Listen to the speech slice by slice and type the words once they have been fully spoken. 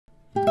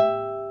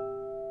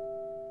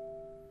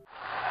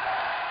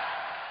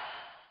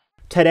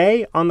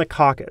Today on the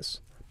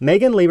Caucus,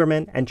 Megan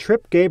Liberman and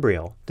Trip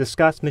Gabriel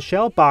discuss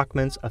Michele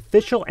Bachmann's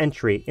official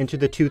entry into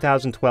the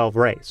 2012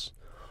 race.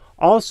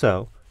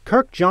 Also,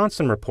 Kirk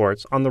Johnson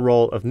reports on the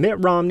role of Mitt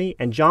Romney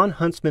and John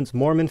Huntsman's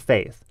Mormon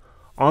faith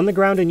on the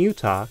ground in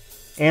Utah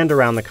and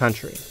around the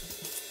country.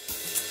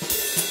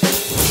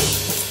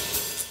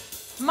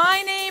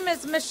 My name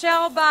is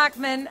Michele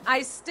Bachmann.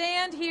 I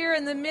stand here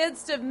in the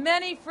midst of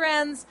many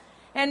friends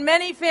and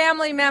many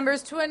family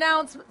members to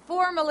announce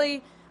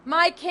formally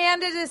my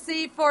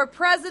candidacy for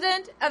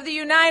President of the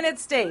United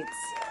States.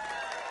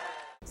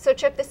 So,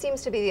 Chip, this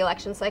seems to be the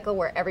election cycle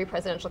where every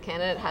presidential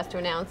candidate has to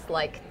announce,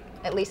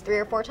 at least 3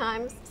 or 4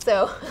 times.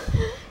 So,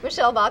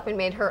 Michele Bachmann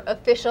made her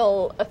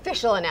official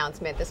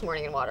announcement this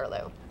morning in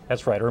Waterloo.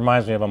 That's right. It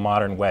reminds me of a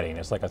modern wedding.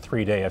 It's like a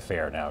 3-day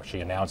affair now.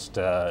 She announced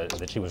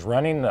that she was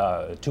running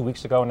 2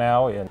 weeks ago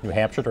now in New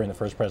Hampshire during the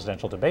first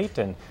presidential debate,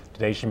 and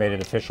today she made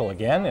it official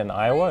again in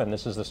Iowa, and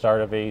this is the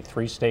start of a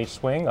 3-state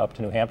swing up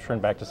to New Hampshire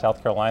and back to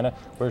South Carolina,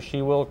 where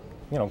she will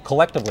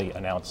collectively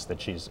announce that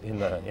she's in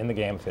the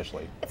game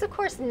officially. It's of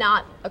course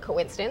not a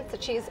coincidence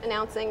that she's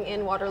announcing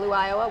in Waterloo,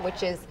 Iowa,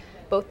 which is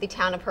both the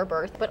town of her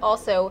birth, but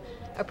also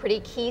a pretty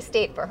key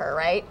state for her,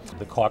 right?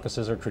 The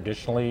caucuses are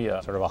traditionally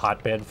sort of a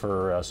hotbed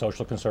for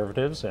social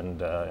conservatives,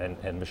 and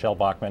Michele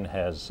Bachmann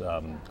has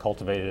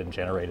cultivated and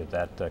generated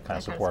that kind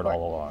of support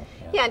all along.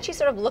 Yeah, and she's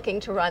sort of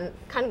looking to run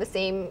kind of the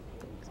same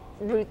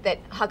route that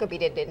Huckabee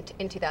did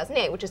in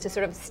 2008, which is to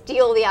sort of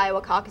steal the Iowa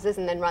caucuses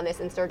and then run this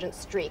insurgent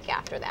streak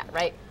after that,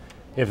 right?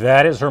 If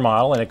that is her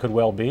model, and it could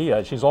well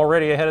be, she's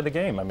already ahead of the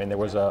game. I mean, there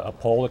was a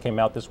poll that came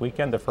out this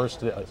weekend, the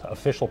first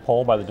official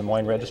poll by the Des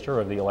Moines Register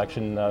of the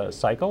election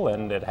cycle,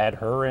 and it had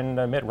her and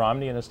Mitt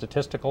Romney in a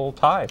statistical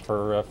tie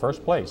for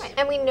first place. Right.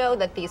 And we know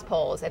that these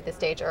polls at this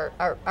stage are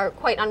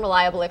quite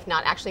unreliable, if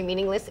not actually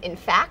meaningless in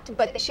fact,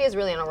 but she is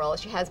really on a roll.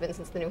 She has been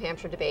since the New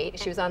Hampshire debate.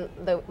 She was on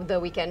the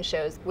weekend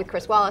shows with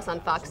Chris Wallace on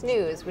Fox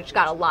News, which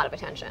got a lot of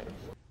attention.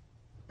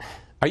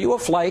 Are you a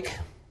flake?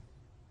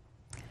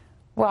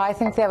 Well, I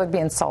think that would be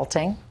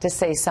insulting to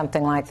say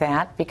something like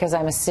that, because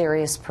I'm a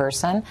serious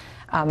person.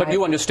 But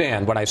you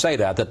understand when I say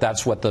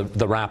that's what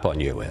the rap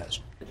on you is.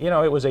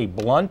 It was a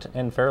blunt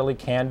and fairly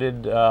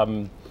candid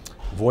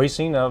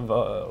voicing of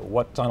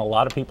what's on a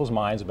lot of people's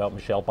minds about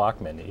Michele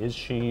Bachmann. Is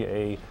she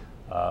a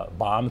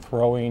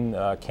bomb-throwing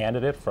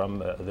candidate from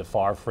the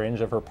far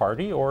fringe of her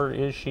party, or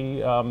is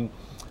she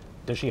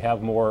does she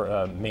have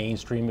more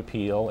mainstream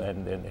appeal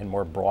and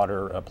more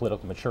broader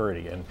political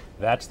maturity? And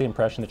that's the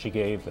impression that she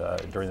gave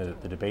during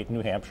the debate in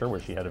New Hampshire, where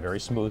she had a very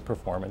smooth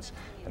performance,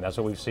 and that's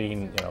what we've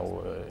seen,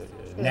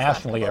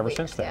 nationally ever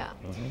since then.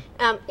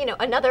 Yeah. Mm-hmm.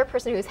 Another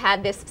person who's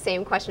had this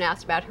same question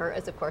asked about her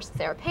is, of course,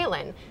 Sarah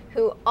Palin,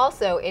 who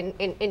also,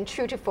 in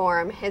true to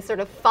form, has sort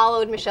of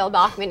followed Michele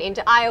Bachmann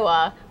into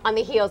Iowa on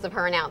the heels of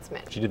her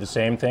announcement. She did the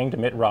same thing to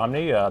Mitt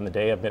Romney on the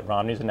day of Mitt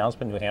Romney's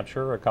announcement in New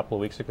Hampshire a couple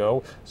of weeks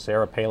ago.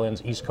 Sarah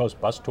Palin's East Coast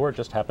bus tour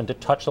just happened to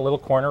touch a little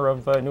corner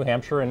of New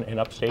Hampshire in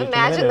upstate.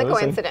 Imagine the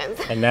coincidence.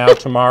 And now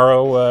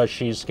tomorrow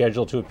she's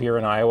scheduled to appear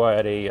in Iowa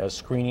at a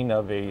screening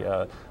of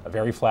a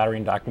very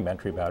flattering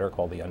documentary about her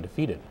called The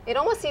Undefeated. It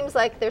almost seems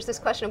like there's this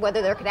question of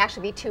whether there could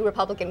actually be 2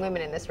 Republican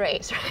women in this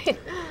race, right?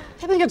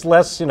 I think it's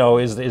less,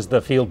 is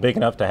the field big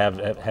enough to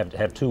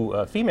have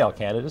 2 female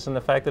candidates, and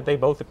the fact that they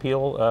both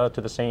appeal to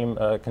the same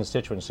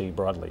constituency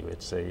broadly.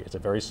 It's a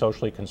very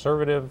socially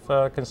conservative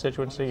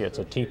constituency. It's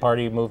a Tea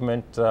Party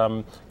movement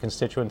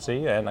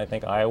constituency, and I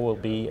think Iowa will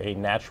be a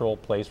natural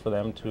place for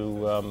them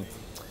to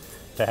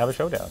have a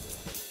showdown.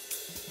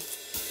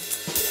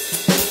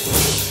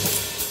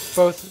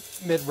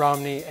 Both Mitt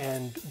Romney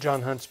and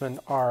John Huntsman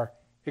are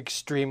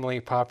extremely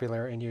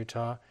popular in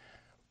Utah.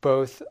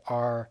 Both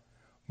are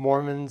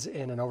Mormons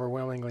in an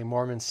overwhelmingly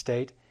Mormon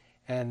state,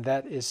 and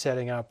that is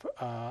setting up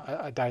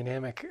a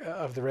dynamic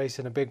of the race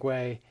in a big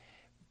way,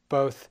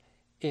 both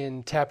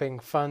in tapping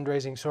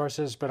fundraising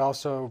sources, but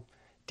also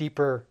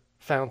deeper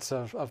founts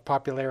of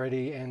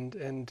popularity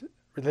and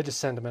religious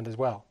sentiment as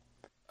well.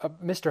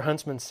 Mr.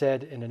 Huntsman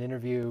said in an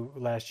interview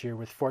last year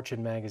with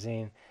Fortune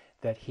magazine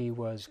that he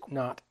was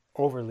not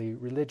overly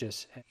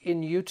religious.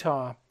 In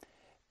Utah,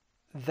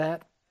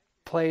 that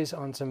plays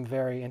on some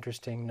very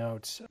interesting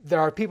notes. There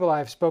are people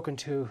I've spoken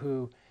to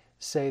who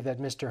say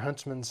that Mr.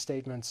 Huntsman's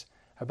statements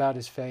about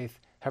his faith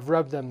have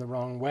rubbed them the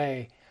wrong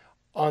way.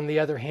 On the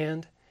other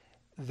hand,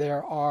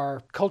 there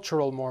are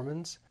cultural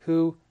Mormons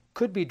who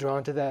could be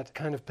drawn to that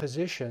kind of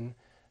position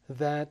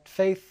that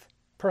faith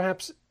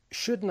perhaps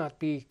should not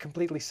be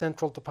completely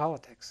central to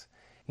politics.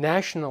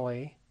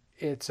 Nationally,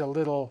 it's a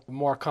little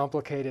more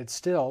complicated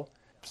still.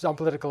 Some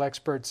political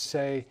experts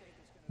say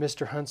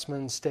Mr.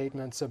 Huntsman's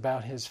statements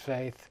about his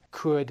faith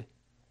could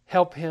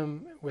help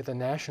him with a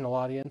national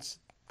audience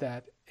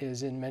that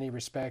is in many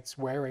respects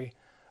wary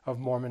of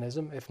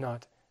Mormonism, if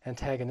not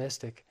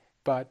antagonistic.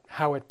 But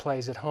how it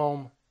plays at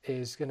home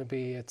is going to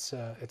be its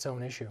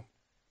own issue.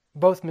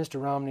 Both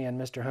Mr. Romney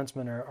and Mr.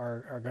 Huntsman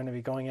are going to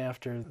be going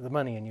after the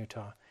money in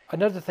Utah.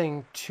 Another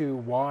thing to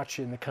watch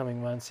in the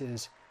coming months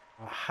is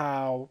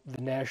how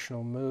the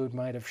national mood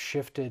might have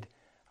shifted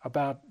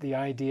about the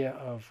idea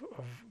of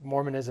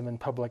Mormonism in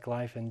public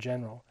life in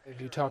general. If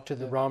you talk to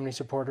the Romney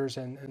supporters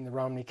and the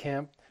Romney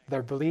camp,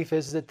 their belief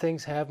is that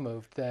things have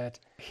moved, that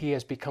he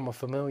has become a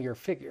familiar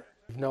figure.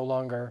 No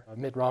longer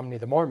Mitt Romney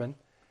the Mormon,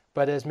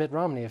 but as Mitt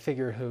Romney, a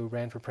figure who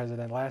ran for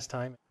president last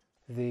time.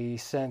 The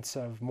sense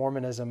of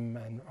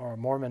Mormonism or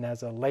Mormon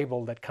as a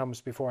label that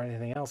comes before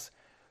anything else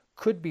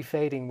could be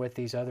fading with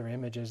these other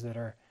images that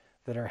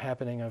are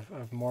happening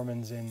of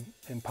Mormons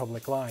in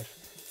public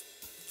life.